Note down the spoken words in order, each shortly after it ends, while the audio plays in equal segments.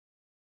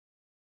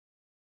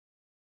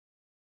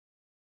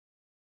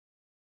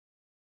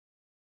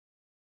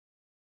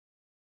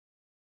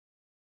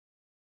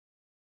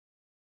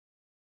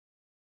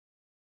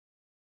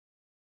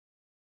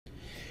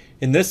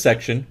In this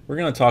section, we're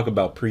going to talk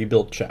about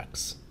pre-built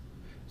checks.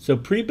 So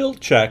pre-built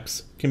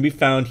checks can be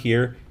found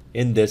here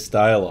in this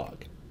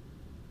dialog.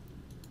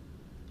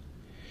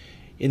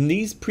 In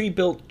these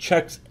pre-built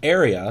checks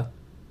area,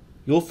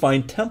 you'll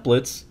find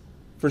templates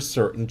for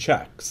certain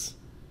checks.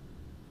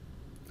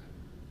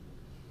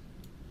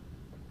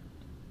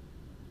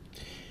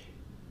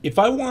 If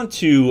I want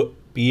to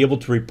be able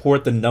to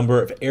report the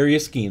number of area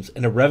schemes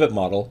in a Revit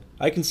model,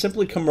 I can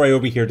simply come right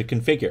over here to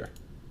configure.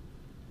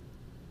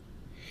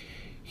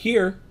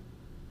 Here,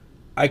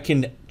 I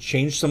can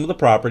change some of the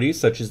properties,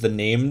 such as the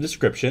name and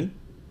description,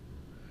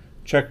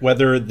 check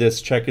whether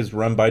this check is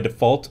run by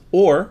default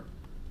or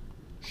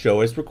show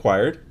as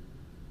required.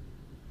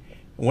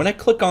 And when I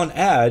click on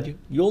Add,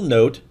 you'll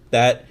note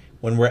that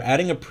when we're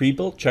adding a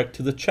pre-built check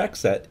to the check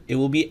set, it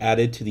will be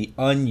added to the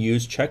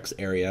unused checks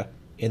area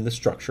in the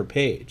structure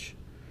page.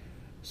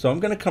 So I'm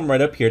going to come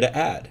right up here to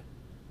Add.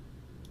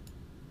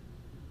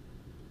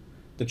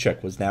 The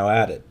check was now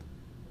added.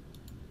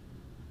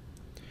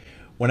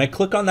 When I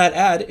click on that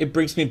add, it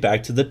brings me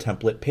back to the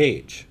template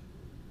page.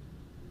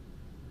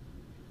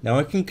 Now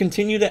I can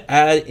continue to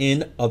add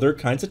in other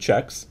kinds of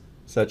checks,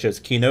 such as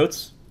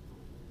keynotes,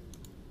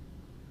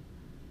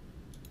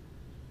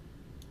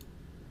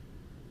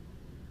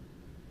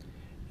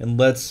 and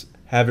let's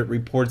have it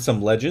report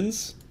some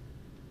legends.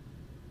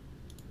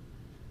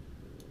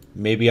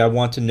 Maybe I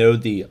want to know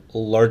the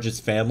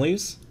largest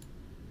families.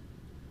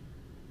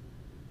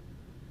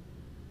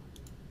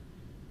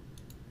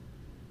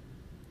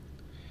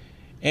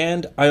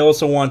 And I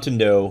also want to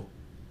know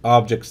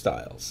object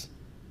styles.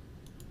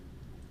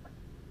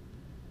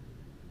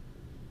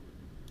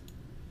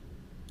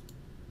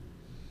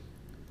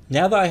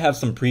 Now that I have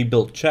some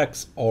pre-built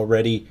checks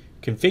already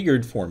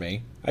configured for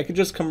me, I can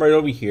just come right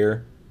over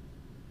here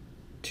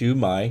to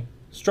my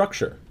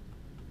structure.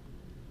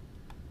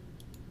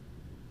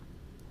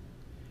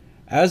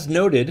 As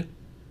noted,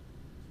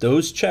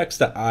 those checks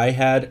that I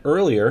had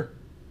earlier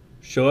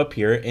show up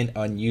here in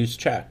unused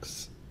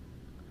checks.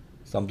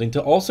 Something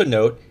to also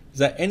note is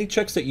that any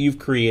checks that you've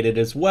created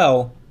as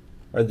well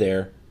are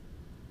there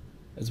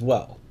as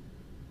well.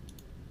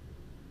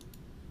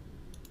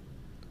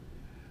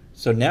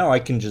 So now I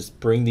can just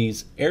bring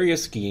these area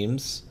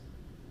schemes,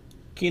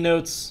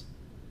 keynotes,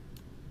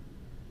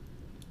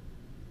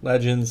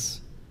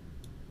 legends,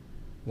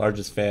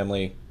 largest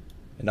family,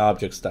 and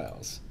object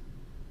styles.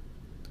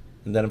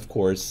 And then of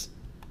course,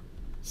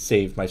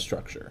 save my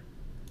structure.